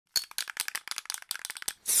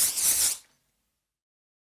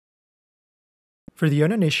For the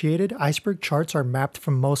uninitiated, iceberg charts are mapped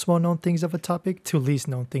from most well-known things of a topic to least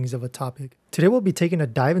known things of a topic. Today we'll be taking a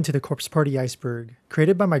dive into the Corpse Party Iceberg,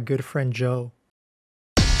 created by my good friend Joe.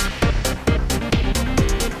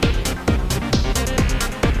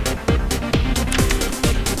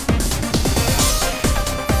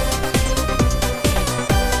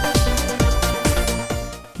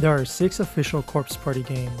 There are 6 official Corpse Party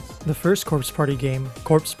games. The first Corpse Party game,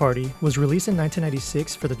 Corpse Party, was released in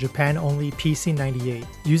 1996 for the Japan-only PC-98,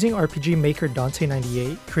 using RPG maker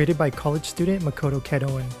Dante98, created by college student Makoto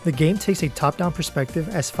Kedoin. The game takes a top-down perspective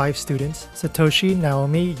as 5 students, Satoshi,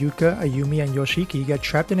 Naomi, Yuka, Ayumi, and Yoshiki, get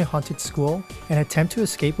trapped in a haunted school and attempt to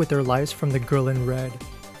escape with their lives from the girl in red.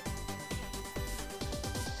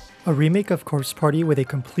 A remake of Corpse Party with a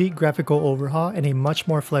complete graphical overhaul and a much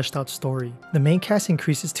more fleshed out story. The main cast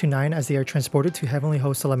increases to 9 as they are transported to Heavenly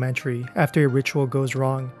Host Elementary after a ritual goes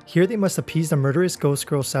wrong. Here they must appease the murderous ghost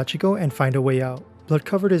girl Sachiko and find a way out. Blood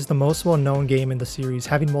Covered is the most well-known game in the series,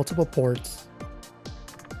 having multiple ports.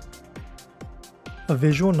 A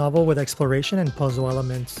visual novel with exploration and puzzle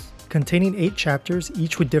elements. Containing 8 chapters,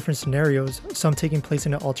 each with different scenarios, some taking place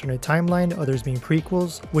in an alternate timeline, others being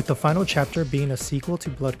prequels, with the final chapter being a sequel to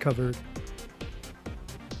Blood Covered.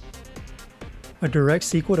 A direct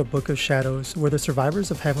sequel to Book of Shadows, where the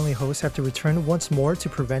survivors of Heavenly Host have to return once more to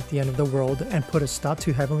prevent the end of the world and put a stop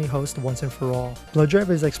to Heavenly Host once and for all. Blood Drive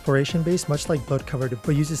is exploration based much like Blood Covered,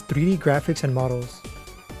 but uses 3D graphics and models.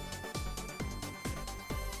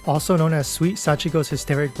 Also known as Sweet Sachiko's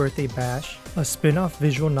Hysteric Birthday Bash, a spin-off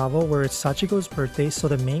visual novel where it's Sachiko's birthday so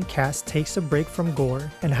the main cast takes a break from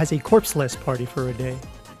gore and has a corpse-less party for a day.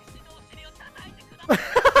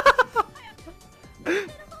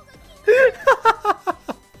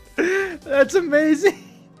 That's amazing!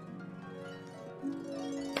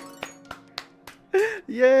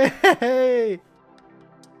 Yay!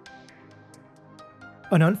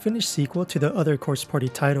 An unfinished sequel to the other Corpse Party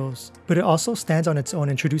titles, but it also stands on its own,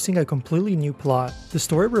 introducing a completely new plot. The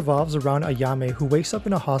story revolves around Ayame, who wakes up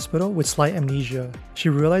in a hospital with slight amnesia. She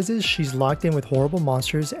realizes she's locked in with horrible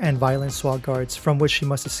monsters and violent SWAT guards from which she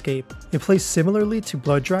must escape. It plays similarly to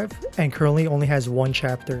Blood Drive and currently only has 1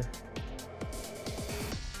 chapter.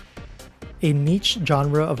 A niche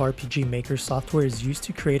genre of RPG maker software is used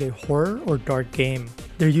to create a horror or dark game.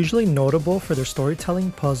 They're usually notable for their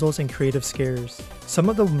storytelling, puzzles, and creative scares. Some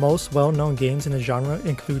of the most well-known games in the genre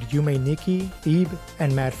include Yume Nikki, Eve,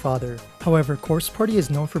 and Mad Father. However, Corpse Party is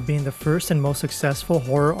known for being the first and most successful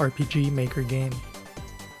horror RPG maker game.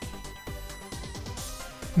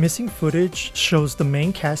 Missing footage shows the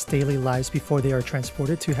main cast's daily lives before they are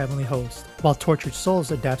transported to Heavenly Host, while Tortured Souls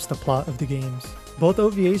adapts the plot of the games. Both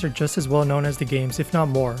OVAs are just as well known as the games, if not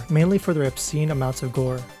more, mainly for their obscene amounts of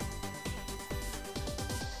gore.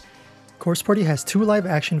 Corpse Party has 2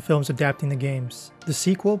 live-action films adapting the games. The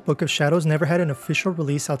sequel, Book of Shadows, never had an official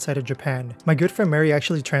release outside of Japan. My good friend Mary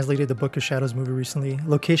actually translated the Book of Shadows movie recently.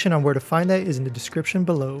 Location on where to find that is in the description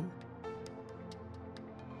below.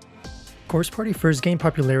 Corpse Party first gained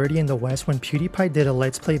popularity in the West when PewDiePie did a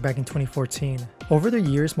Let's Play back in 2014. Over the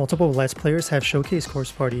years, multiple Let's Players have showcased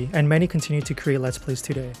Corpse Party, and many continue to create Let's Plays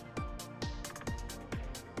today.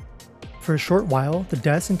 For a short while, the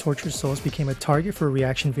deaths in Tortured Souls became a target for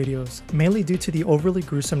reaction videos, mainly due to the overly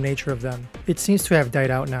gruesome nature of them. It seems to have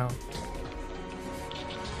died out now.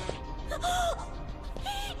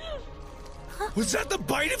 Was that the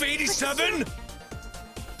bite of 87?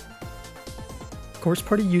 Corpse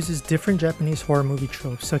Party uses different Japanese horror movie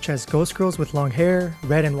tropes such as ghost girls with long hair,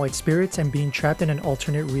 red and white spirits, and being trapped in an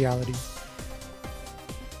alternate reality.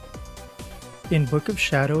 In Book of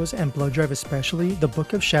Shadows and Blood Drive especially, the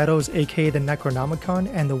Book of Shadows aka the Necronomicon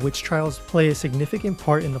and the Witch Trials play a significant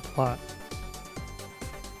part in the plot.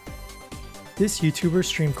 This YouTuber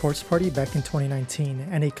streamed Corpse Party back in 2019,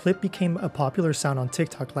 and a clip became a popular sound on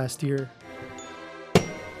TikTok last year.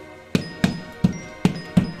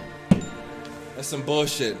 That's some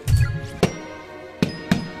bullshit.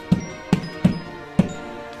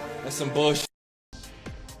 That's some bullshit.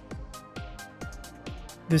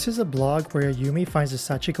 This is a blog where Ayumi finds the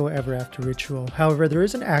Sachiko Ever After ritual. However, there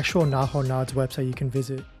is an actual Naho Nods website you can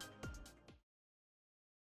visit.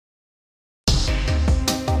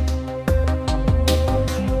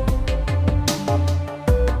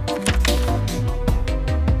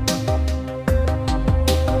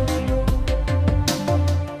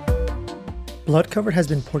 Blood Covered has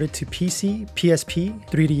been ported to PC, PSP,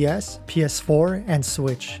 3DS, PS4, and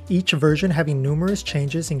Switch, each version having numerous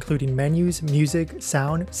changes including menus, music,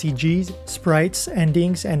 sound, CGs, sprites,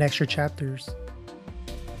 endings, and extra chapters.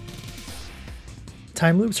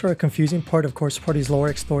 Time loops are a confusing part of Corpse Party's lore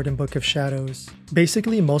explored in Book of Shadows.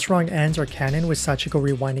 Basically, most wrong ends are canon with Sachiko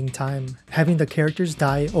rewinding time, having the characters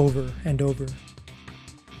die over and over.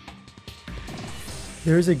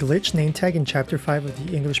 There is a glitch name tag in Chapter 5 of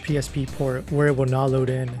the English PSP port where it will not load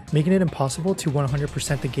in, making it impossible to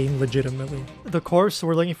 100% the game legitimately. The corpse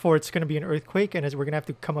we're looking for, it's going to be an earthquake, and we're going to have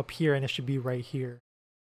to come up here, and it should be right here.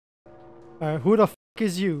 Who the f***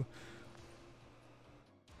 is you?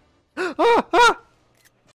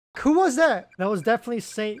 Who was that? That was definitely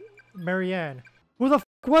Saint Marianne. Who the f***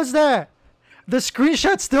 was that? The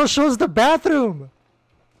screenshot still shows the bathroom!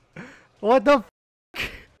 What the f***?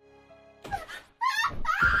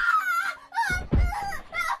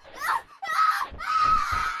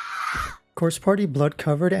 Corpse Party Blood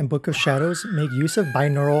Covered and Book of Shadows make use of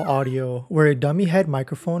binaural audio, where a dummy head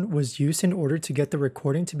microphone was used in order to get the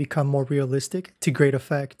recording to become more realistic to great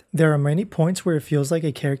effect. There are many points where it feels like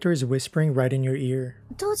a character is whispering right in your ear.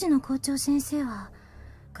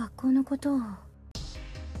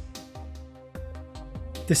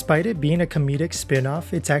 Despite it being a comedic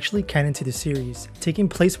spin-off, it's actually canon to the series, taking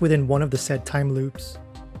place within one of the said time loops.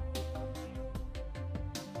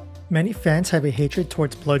 Many fans have a hatred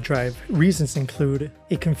towards Blood Drive. Reasons include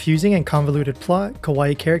a confusing and convoluted plot,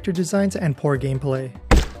 kawaii character designs, and poor gameplay.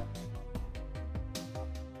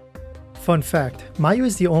 Fun fact, Mayu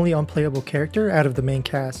is the only unplayable character out of the main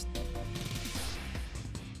cast.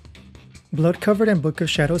 Blood Covered and Book of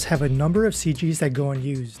Shadows have a number of CGs that go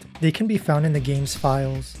unused. They can be found in the game's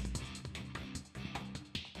files.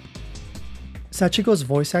 Sachiko's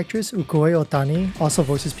voice actress, Ukoi Otani, also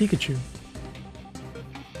voices Pikachu.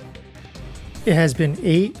 It has been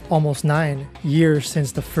 8, almost 9, years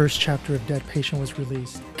since the first chapter of Dead Patient was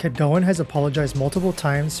released. Kedoan has apologized multiple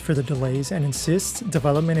times for the delays and insists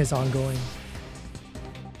development is ongoing.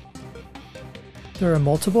 There are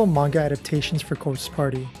multiple manga adaptations for Corpse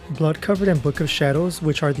Party, Blood Covered and Book of Shadows,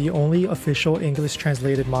 which are the only official English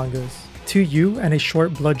translated mangas. To You and a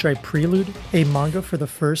short Blood Drive prelude, a manga for the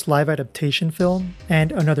first live adaptation film,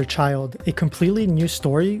 and Another Child, a completely new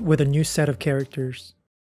story with a new set of characters.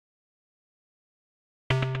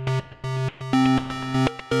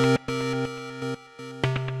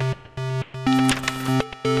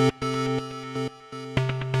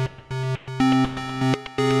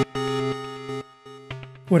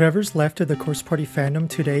 Whatever's left of the Corpse Party fandom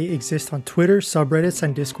today exists on Twitter, subreddits,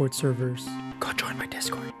 and Discord servers. Go join my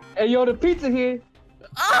Discord. Hey yo, the pizza here!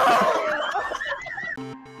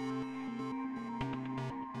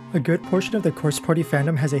 A good portion of the Corpse Party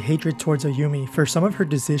fandom has a hatred towards Ayumi for some of her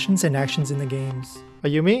decisions and actions in the games.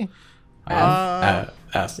 Ayumi?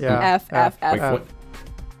 S. Yeah. Wait,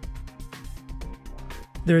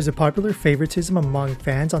 There is a popular favoritism among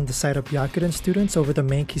fans on the side of Byakuren students over the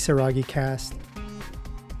main Kisaragi cast.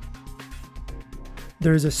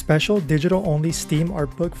 There is a special digital-only Steam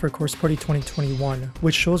art book for Corpse Party 2021,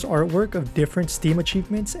 which shows artwork of different Steam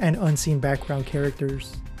achievements and unseen background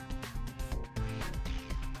characters.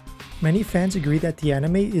 Many fans agree that the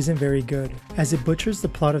anime isn't very good, as it butchers the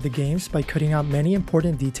plot of the games by cutting out many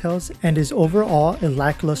important details and is overall a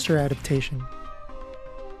lackluster adaptation.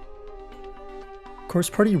 Corpse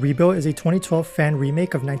Party Rebuilt is a 2012 fan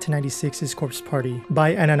remake of 1996's Corpse Party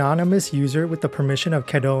by an anonymous user with the permission of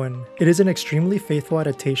Kedoan. It is an extremely faithful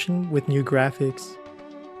adaptation with new graphics.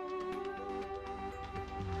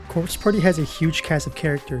 Corpse Party has a huge cast of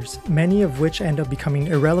characters, many of which end up becoming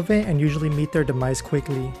irrelevant and usually meet their demise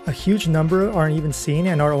quickly. A huge number aren't even seen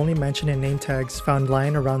and are only mentioned in name tags found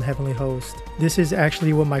lying around Heavenly Host. This is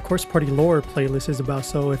actually what my Corpse Party lore playlist is about,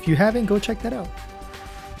 so if you haven't, go check that out.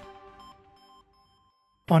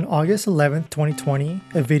 On August 11, 2020,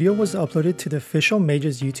 a video was uploaded to the official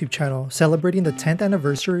Mage's YouTube channel celebrating the 10th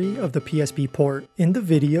anniversary of the PSP port. In the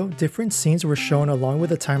video, different scenes were shown along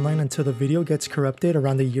with a timeline until the video gets corrupted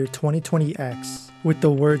around the year 2020X, with the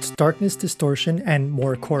words Darkness Distortion and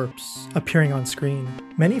More Corpse appearing on screen.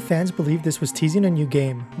 Many fans believe this was teasing a new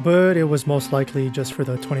game, but it was most likely just for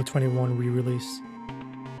the 2021 re-release.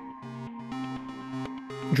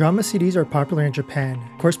 Drama CDs are popular in Japan.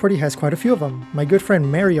 Corpse Party has quite a few of them. My good friend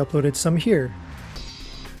Mary uploaded some here.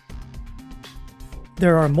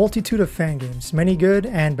 There are a multitude of fan games, many good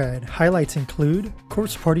and bad. Highlights include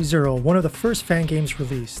Corpse Party Zero, one of the first fan games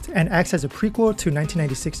released, and acts as a prequel to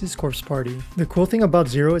 1996's Corpse Party. The cool thing about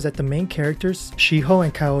Zero is that the main characters, Shiho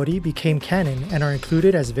and Kaori, became canon and are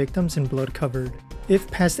included as victims in Blood Covered. If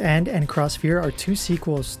Past and Crossfear are two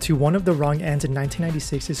sequels to One of the Wrong Ends in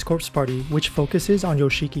 1996's Corpse Party, which focuses on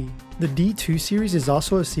Yoshiki. The D2 series is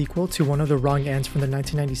also a sequel to One of the Wrong Ends from the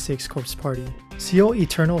 1996 Corpse Party. Seal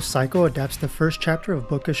Eternal Cycle adapts the first chapter of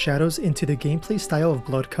Book of Shadows into the gameplay style of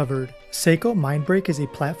Blood Covered. Seiko Mindbreak is a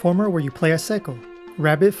platformer where you play as Seiko.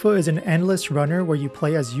 Rabbitfoot is an endless runner where you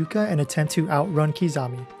play as Yuka and attempt to outrun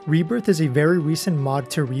Kizami. Rebirth is a very recent mod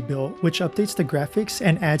to Rebuild, which updates the graphics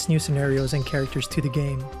and adds new scenarios and characters to the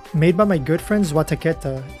game. Made by my good friend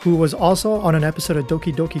Zwataketa, who was also on an episode of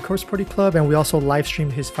Doki Doki Corpse Party Club, and we also live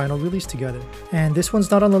streamed his final release together. And this one's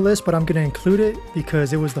not on the list, but I'm gonna include it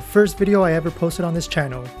because it was the first video I ever posted on this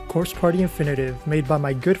channel, Corpse Party Infinitive, made by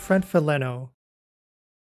my good friend Feleno.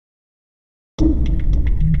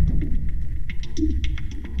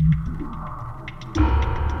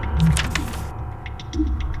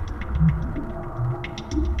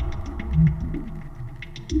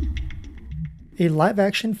 A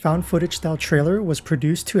live-action found-footage style trailer was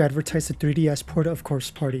produced to advertise the 3DS port of Corpse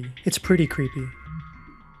Party. It's pretty creepy.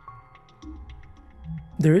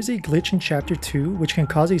 There is a glitch in Chapter 2 which can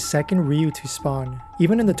cause a second Ryu to spawn,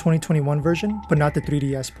 even in the 2021 version, but not the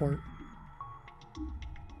 3DS port.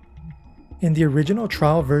 In the original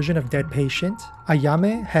trial version of Dead Patient,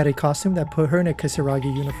 Ayame had a costume that put her in a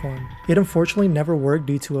Kisaragi uniform. It unfortunately never worked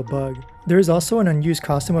due to a bug. There is also an unused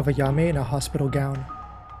costume of Ayame in a hospital gown.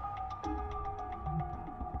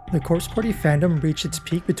 The Corpse Party fandom reached its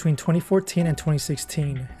peak between 2014 and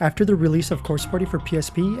 2016, after the release of Corpse Party for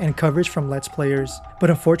PSP and coverage from Let's Players, but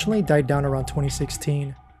unfortunately died down around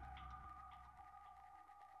 2016.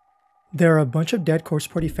 There are a bunch of dead Corpse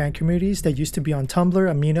Party fan communities that used to be on Tumblr,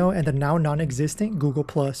 Amino, and the now non-existent Google+.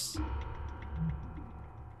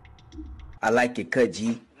 I like it,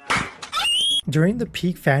 Kaji. During the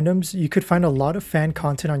peak fandoms, you could find a lot of fan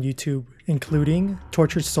content on YouTube, including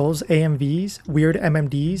Tortured Souls AMVs, weird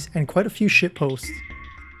MMDs, and quite a few shitposts.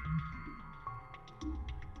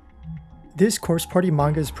 This Corpse Party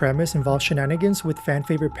manga's premise involves shenanigans with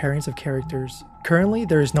fan-favorite pairings of characters. Currently,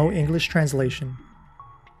 there is no English translation.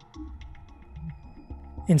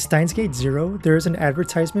 In Steins Gate Zero, there is an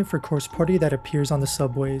advertisement for Corpse Party that appears on the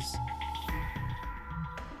subways.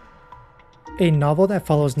 A novel that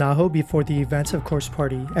follows Naho before the events of Corpse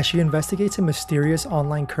Party as she investigates a mysterious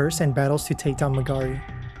online curse and battles to take down Magari.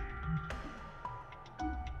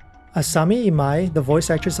 Asami Imai, the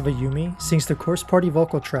voice actress of Ayumi, sings the Corpse Party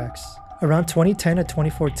vocal tracks. Around 2010 to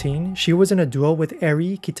 2014, she was in a duo with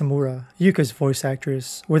Eri Kitamura, Yuka's voice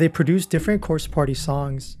actress, where they produced different Corpse Party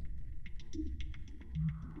songs.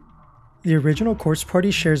 The original Corpse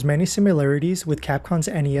Party shares many similarities with Capcom's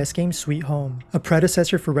NES game Sweet Home, a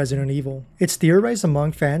predecessor for Resident Evil. It's theorized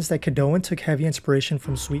among fans that Kodoin took heavy inspiration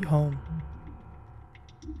from Sweet Home.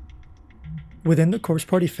 Within the Corpse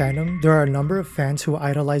Party fandom, there are a number of fans who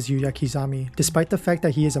idolize Yuya Kizami, despite the fact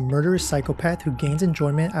that he is a murderous psychopath who gains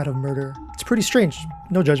enjoyment out of murder. It's pretty strange,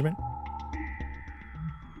 no judgment.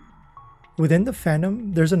 Within the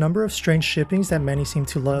fandom, there's a number of strange shippings that many seem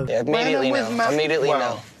to love. Yeah,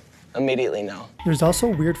 Immediately no. There's also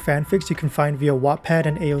weird fanfics you can find via Wattpad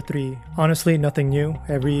and AO3. Honestly, nothing new.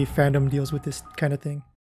 Every fandom deals with this kind of thing.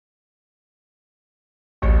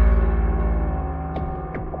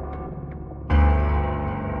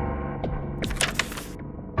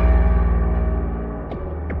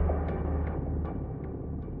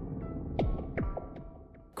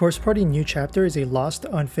 Corpse Party New Chapter is a lost,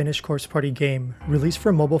 unfinished Corpse Party game, released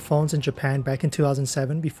for mobile phones in Japan back in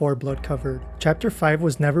 2007 before Blood Covered. Chapter 5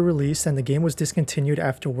 was never released and the game was discontinued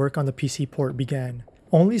after work on the PC port began.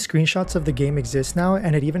 Only screenshots of the game exist now,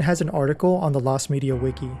 and it even has an article on the Lost Media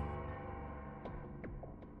Wiki.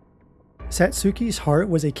 Satsuki's Heart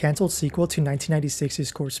was a cancelled sequel to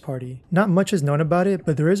 1996's Corpse Party. Not much is known about it,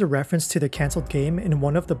 but there is a reference to the cancelled game in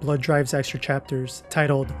one of the Blood Drive's extra chapters,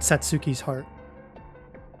 titled Satsuki's Heart.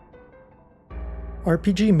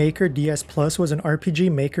 RPG Maker DS Plus was an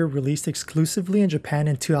RPG Maker released exclusively in Japan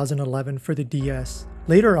in 2011 for the DS.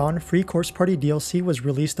 Later on, free Corpse Party DLC was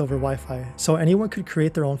released over Wi-Fi, so anyone could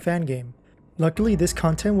create their own fan game. Luckily, this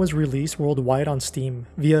content was released worldwide on Steam,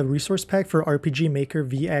 via a resource pack for RPG Maker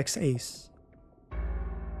VX Ace.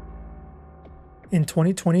 In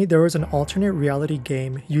 2020, there was an alternate reality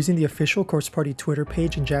game using the official Corpse Party Twitter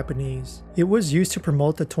page in Japanese. It was used to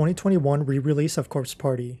promote the 2021 re-release of Corpse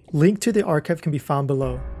Party. Link to the archive can be found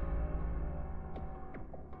below.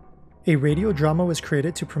 A radio drama was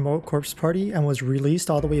created to promote Corpse Party and was released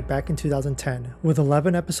all the way back in 2010, with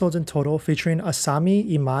 11 episodes in total featuring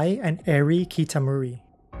Asami Imai and Eri Kitamura.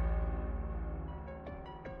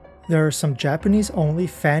 There are some Japanese-only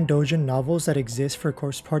fan doujin novels that exist for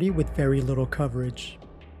Corpse Party with very little coverage.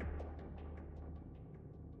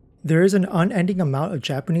 There is an unending amount of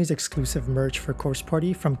Japanese exclusive merch for Corpse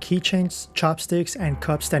Party, from keychains, chopsticks, and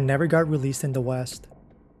cups that never got released in the West.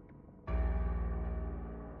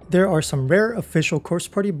 There are some rare official Corpse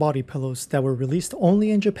Party body pillows that were released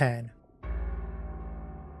only in Japan.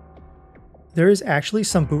 There is actually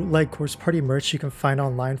some bootleg Corpse Party merch you can find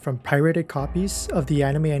online, from pirated copies of the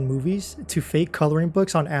anime and movies to fake coloring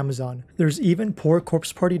books on Amazon. There's even poor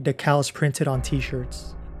Corpse Party decals printed on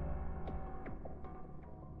t-shirts.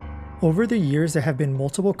 Over the years, there have been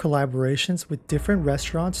multiple collaborations with different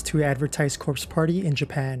restaurants to advertise Corpse Party in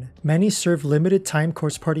Japan. Many serve limited time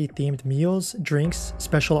Corpse Party themed meals, drinks,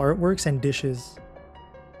 special artworks, and dishes.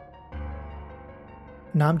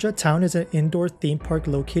 Namja Town is an indoor theme park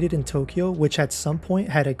located in Tokyo, which at some point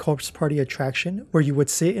had a Corpse Party attraction where you would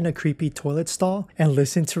sit in a creepy toilet stall and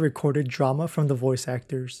listen to recorded drama from the voice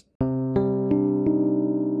actors.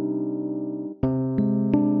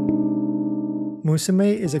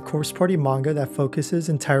 Musume is a Corpse Party manga that focuses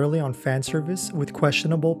entirely on fan service with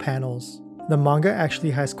questionable panels. The manga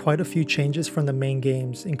actually has quite a few changes from the main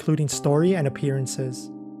games, including story and appearances.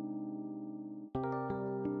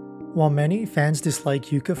 While many fans dislike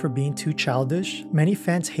Yuka for being too childish, many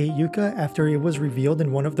fans hate Yuka after it was revealed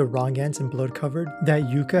in one of the wrong ends in Blood Covered that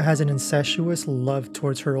Yuka has an incestuous love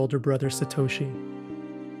towards her older brother Satoshi.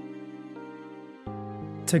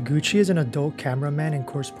 Taguchi is an adult cameraman in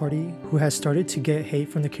Corpse Party who has started to get hate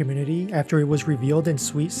from the community after it was revealed in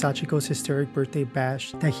Sweet Sachiko's hysteric birthday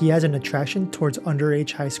bash that he has an attraction towards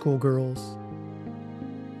underage high school girls.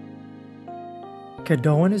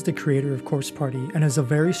 Kedoan is the creator of Corpse Party and is a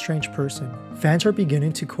very strange person. Fans are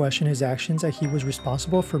beginning to question his actions, that he was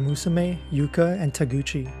responsible for Musume, Yuka, and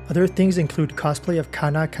Taguchi. Other things include cosplay of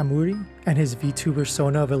Kana Kamuri and his VTuber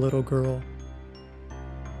persona of a little girl.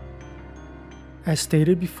 As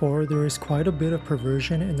stated before, there is quite a bit of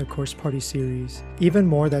perversion in the Corpse Party series, even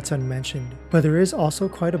more that's unmentioned, but there is also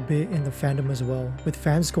quite a bit in the fandom as well, with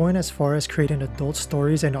fans going as far as creating adult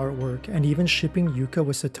stories and artwork, and even shipping Yuka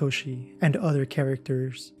with Satoshi and other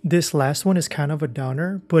characters. This last one is kind of a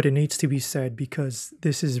downer, but it needs to be said because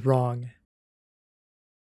this is wrong.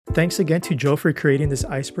 Thanks again to Joe for creating this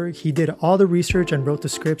iceberg. He did all the research and wrote the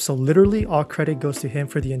script, so literally all credit goes to him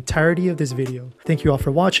for the entirety of this video. Thank you all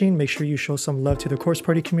for watching. Make sure you show some love to the Corpse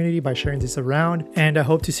Party community by sharing this around, and I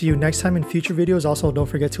hope to see you next time in future videos. Also, don't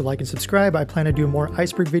forget to like and subscribe. I plan to do more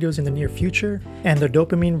iceberg videos in the near future, and the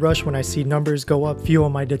dopamine rush when I see numbers go up fuel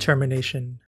my determination.